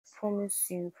promise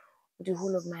you with the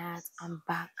whole of my heart, I'm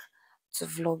back to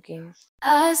vlogging.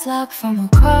 Eyes locked from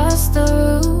across the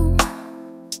room.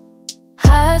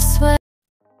 I swear.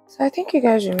 So I think you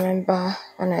guys remember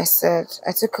when I said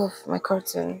I took off my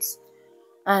curtains.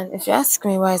 And if you ask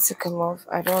me why I took them off,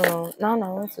 I don't know. Now I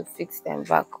want to fix them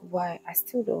back. Why? I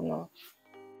still don't know.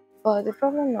 But the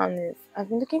problem now is I've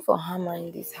been looking for hammer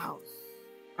in this house.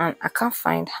 And I can't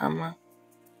find hammer.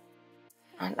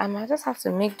 And I might just have to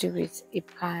make do with a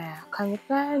plier. Can a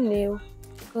plier nail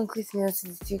concrete nail to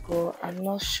the stick, or I'm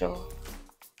not sure.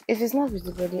 If it's not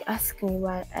visible, ask me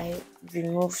why I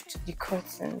removed the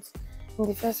curtains in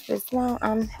the first place. Now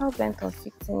I'm hell bent on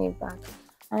fixing it back.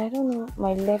 And I don't know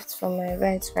my left from my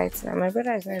right now. My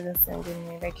brother is not even sending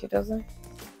me. Like, he doesn't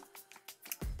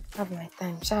have my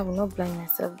time. I will not blind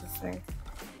myself this night.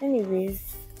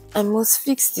 Anyways, I must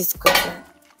fix this curtain.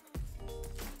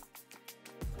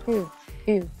 Ew.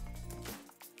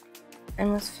 I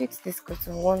must fix this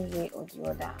curtain one way or the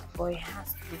other. But it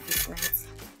has to be this night.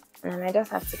 And I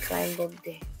just have to climb up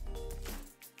there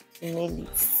to nail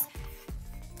it.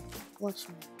 Watch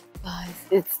me. Guys,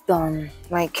 it's done.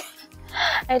 Like,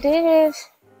 I did it.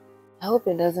 I hope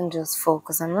it doesn't just fall,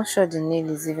 because I'm not sure the nail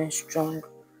is even strong.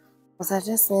 Because I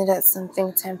just needed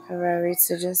something temporary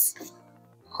to just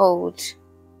hold.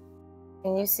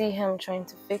 Can you see him trying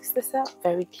to fix this up?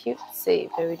 Very cute, say,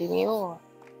 very demure.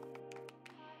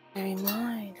 Very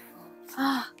mindful.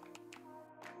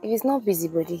 If it's not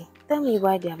busybody, tell me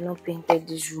why they have not painted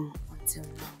this room until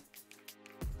now.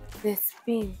 This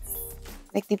paint,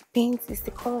 like the paint is the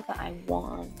color that I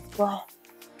want. But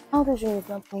how this room is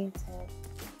not painted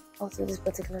also this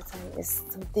particular time is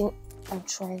something I'm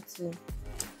trying to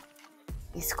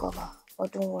discover.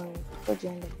 But don't worry, before the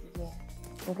end of the year,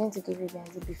 I'm going to give you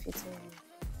guys a befitting room.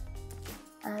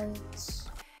 And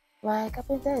my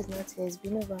carpenter is not here. He's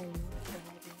been over in month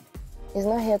already. He's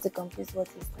not here to complete what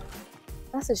he's done.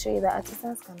 That's to show you that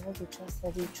artisans cannot be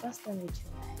trusted. You trust them with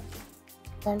your life.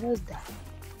 You can just die.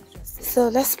 So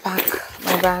let's pack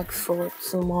my bag for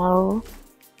tomorrow.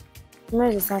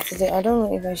 Tomorrow is Saturday. I don't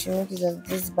know if I should make use of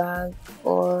this bag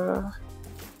or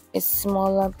a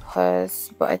smaller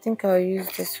purse, but I think I'll use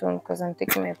this one because I'm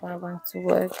taking my power bank to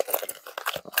work.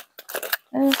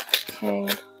 Okay.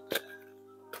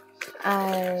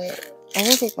 I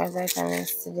didn't take my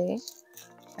vitamins today.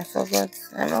 I forgot.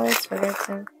 I'm always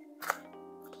forgetting.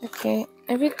 Okay,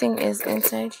 everything is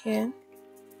inside here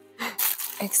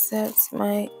except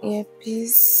my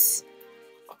earpiece.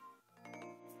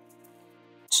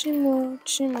 Chimo.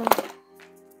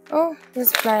 Oh,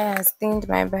 this plier has stained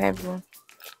my Bible.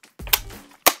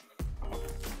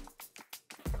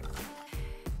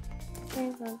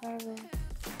 Stained my Bible.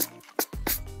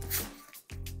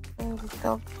 In the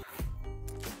top.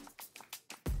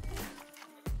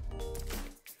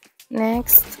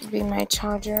 Next will be my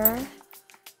charger.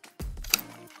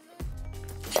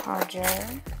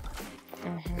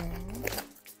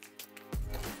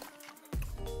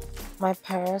 My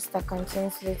purse that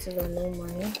contains little or no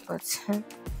money, but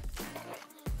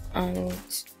and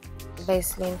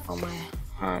Vaseline for my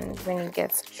hand when it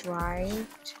gets dried.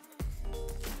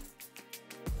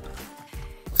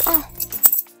 Oh,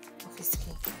 office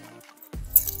key.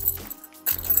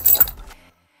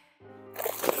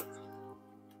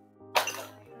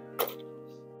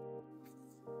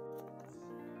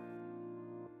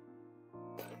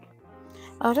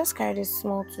 I'll just carry this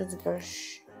small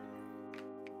toothbrush.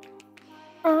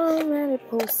 Oh,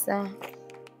 mariposa.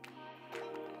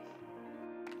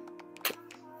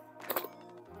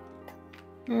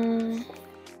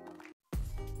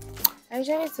 I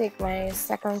usually take my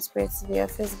second spray to the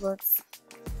office, but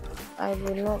I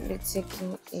will not be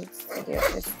taking it to the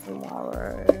office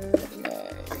tomorrow.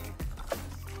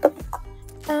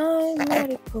 I'm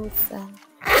mariposa.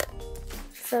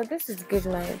 So this is good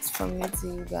night from me to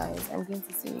you guys. I'm going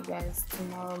to see you guys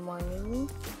tomorrow morning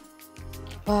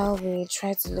while we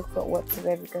try to look for what to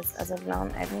wear, because as of now,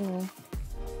 I don't know.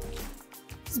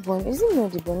 This bunny, isn't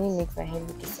it the bunny makes my hair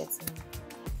look certain?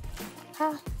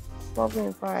 Bubble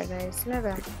in paradise,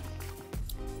 never.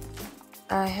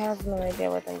 I have no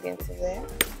idea what I'm going to wear,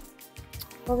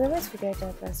 but we might figure it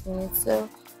out last minute. So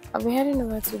I'll be heading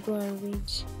over to go and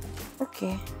read.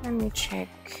 Okay, let me check.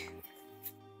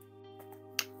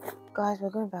 Guys, we're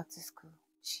going back to school.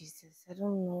 Jesus, I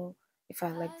don't know if I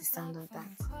like the sound of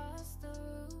that,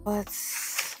 but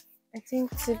I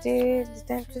think today is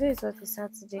what is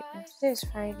Saturday, and today is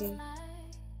Friday.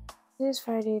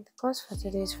 The course for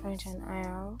today is French and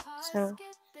IR, so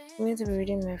I'm going to be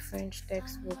reading my French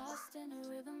textbook.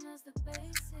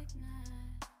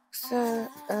 So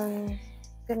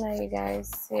good night, you guys.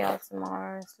 See y'all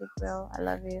tomorrow. Sleep well. I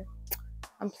love you.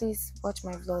 And please watch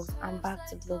my vlogs. I'm back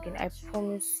to vlogging. I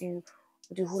promise you,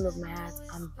 with the whole of my heart,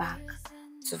 I'm back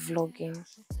to vlogging.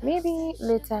 Maybe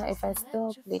later, if I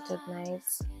stop late at night,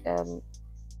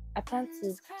 I plan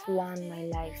to plan my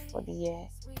life for the year.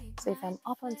 So if I'm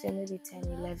up until maybe 10,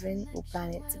 11, we'll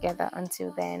plan it together.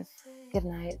 Until then, good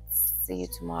night. See you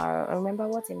tomorrow. Remember,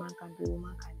 what a man can do, a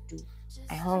woman can do.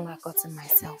 I hung I got to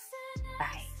myself.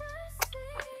 Bye.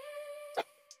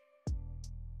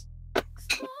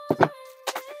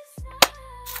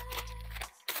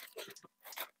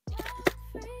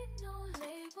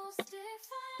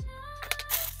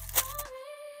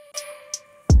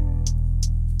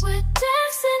 We're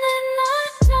dancing in the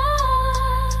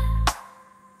dark,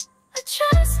 a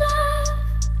trance of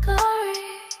glory.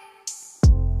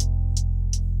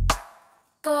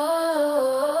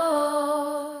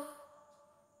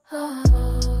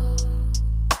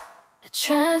 A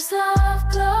trance of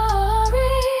glory.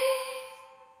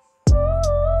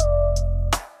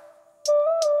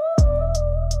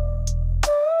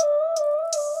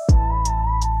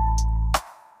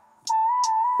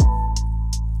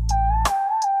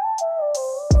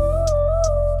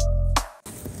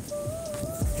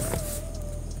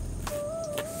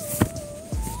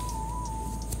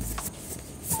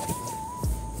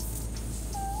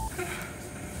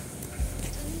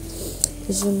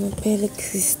 Je m'appelle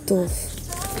Christophe.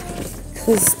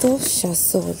 Christophe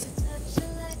Chassol.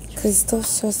 Christophe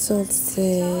Chassol,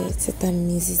 c'est un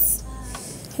musicien.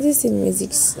 How do you say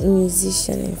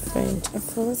musician in French? I've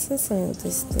forgotten some of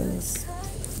these things.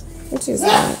 Which is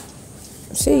like,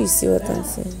 I'm sure you see what I'm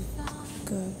saying.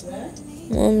 God.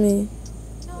 Mommy.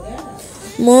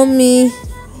 Mommy.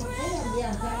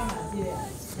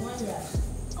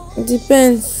 It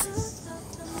depends.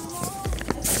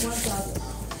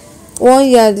 1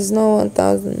 yard is not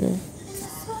 1,000. No.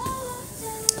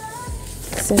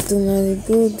 C'est un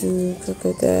marigot du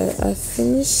crocodile. I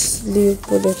finished Live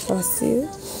for the Fossil.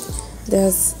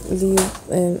 There's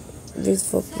Live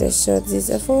for Pleasure. This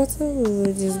I thought we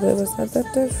would use, but it was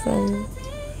adapted from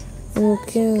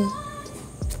okay.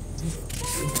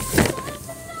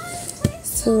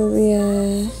 So we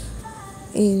are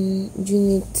in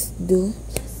Unit 2.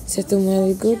 C'est un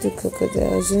marigot du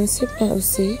crocodile. Je ne sais pas où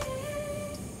c'est.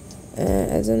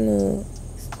 I don't know.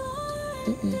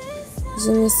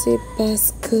 Je ne sais pas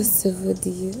ce que ça veut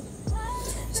dire.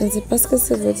 Je ne sais pas ce que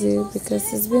ça veut dire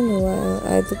because it's been a while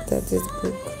I looked at this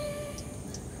book.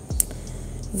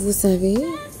 Vous savez,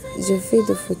 je fais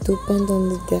des photos pendant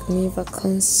les dernières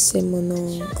vacances chez mon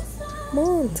oncle.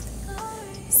 Montre!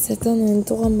 C'est un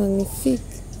endroit magnifique.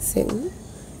 C'est où?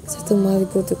 C'est au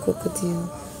marigot de crocodile.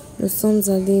 Nous sommes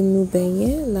allés nous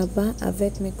baigner là-bas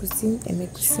avec mes cousines et mes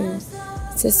cousins.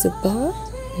 C'est ce bar?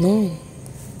 Non.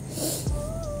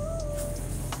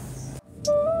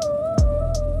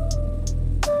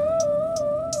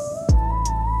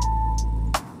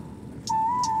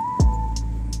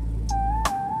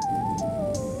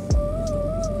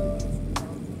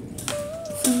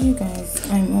 So you guys,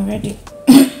 I'm already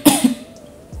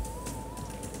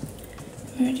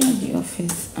at the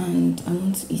office and I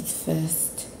want to eat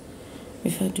first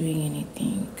before doing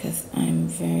anything because I'm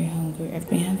very hungry. I've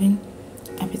been having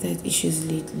appetite issues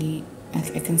lately.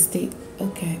 I can stay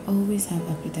okay. I always have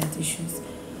appetite issues,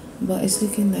 but it's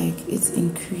looking like it's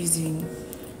increasing.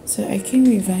 So I came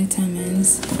with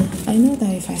vitamins. I know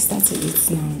that if I start to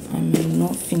eat now, I may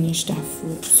not finish that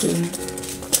food. So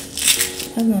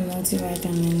I have my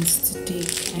multivitamins to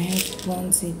take. I have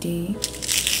once a day.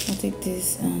 I'll take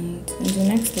this, and in the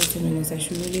next 30 minutes, I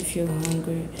should really feel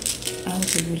hungry. I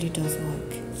hope it really does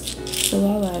work. So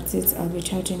while we're at it, I'll be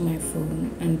charging my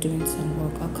phone and doing some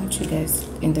work. I'll catch you guys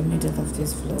in the middle of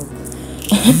this vlog.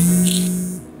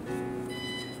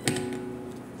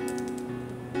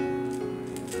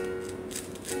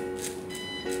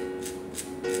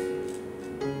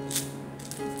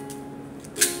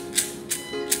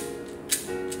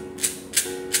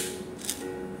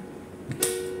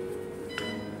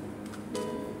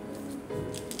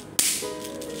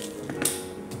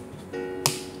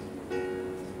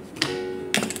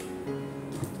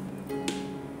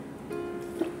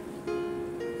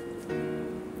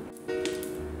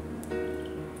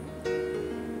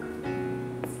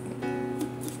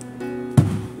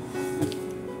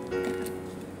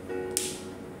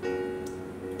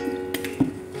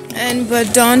 And we're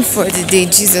done for the day.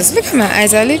 Jesus, look at my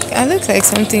eyes. I look like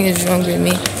something is wrong with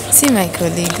me. See my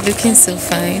colleague looking so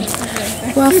fine.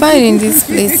 We're fine in this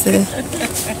place.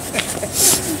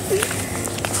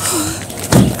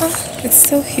 Oh, it's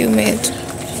so humid.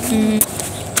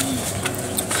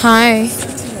 Hi.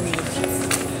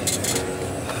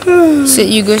 So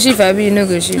you go shift, Abi, you no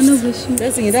go shift. I no go shift.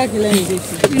 That's in that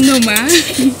No,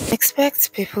 ma.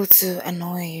 Expect people to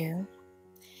annoy you.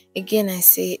 Again, I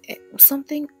say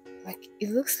something like it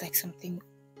looks like something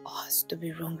has to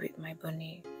be wrong with my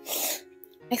bunny.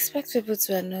 Expect people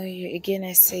to annoy you. Again,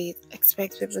 I say it.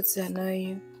 Expect people to annoy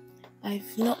you.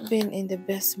 I've not been in the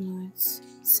best moods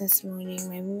since morning.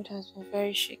 My mood has been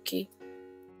very shaky.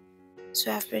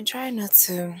 So I've been trying not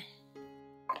to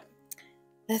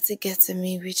let it get to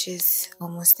me, which is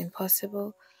almost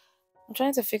impossible. I'm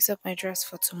trying to fix up my dress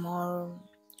for tomorrow.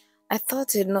 I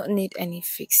thought it did not need any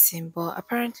fixing, but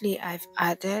apparently I've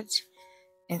added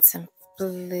in some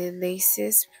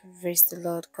laces. Praise the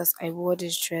Lord, because I wore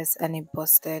this dress and it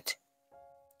busted.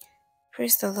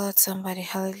 Praise the Lord, somebody,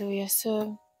 hallelujah.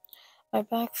 So my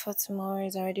bag for tomorrow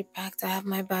is already packed. I have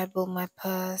my Bible, my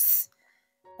purse.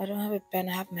 I don't have a pen,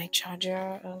 I have my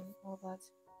charger and all that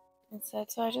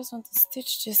inside. So I just want to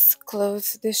stitch this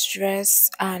clothes, this dress,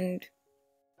 and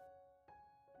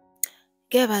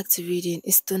get back to reading.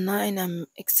 It's to 9. I'm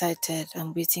excited.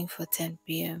 I'm waiting for 10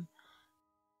 p.m.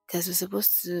 because we're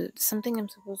supposed to something I'm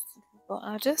supposed to do. But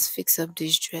I'll just fix up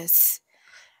this dress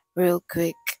real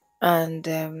quick and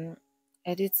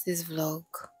edit this vlog.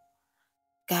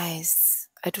 Guys,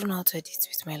 I don't know how to edit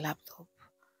with my laptop.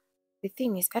 The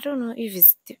thing is, I don't know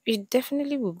if it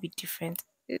definitely will be different.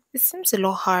 It seems a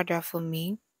lot harder for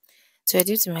me to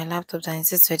edit with my laptop than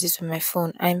it is to edit with my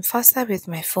phone. I'm faster with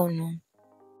my phone now.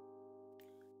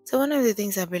 So one of the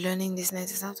things I've been learning this night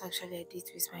is how to actually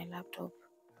edit with my laptop.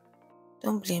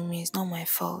 Don't blame me, it's not my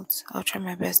fault. I'll try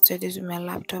my best to edit with my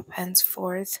laptop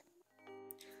henceforth.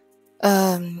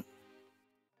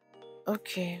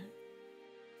 Okay.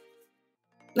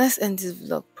 Let's end this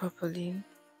vlog properly.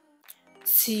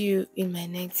 See you in my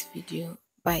next video.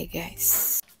 Bye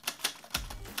guys.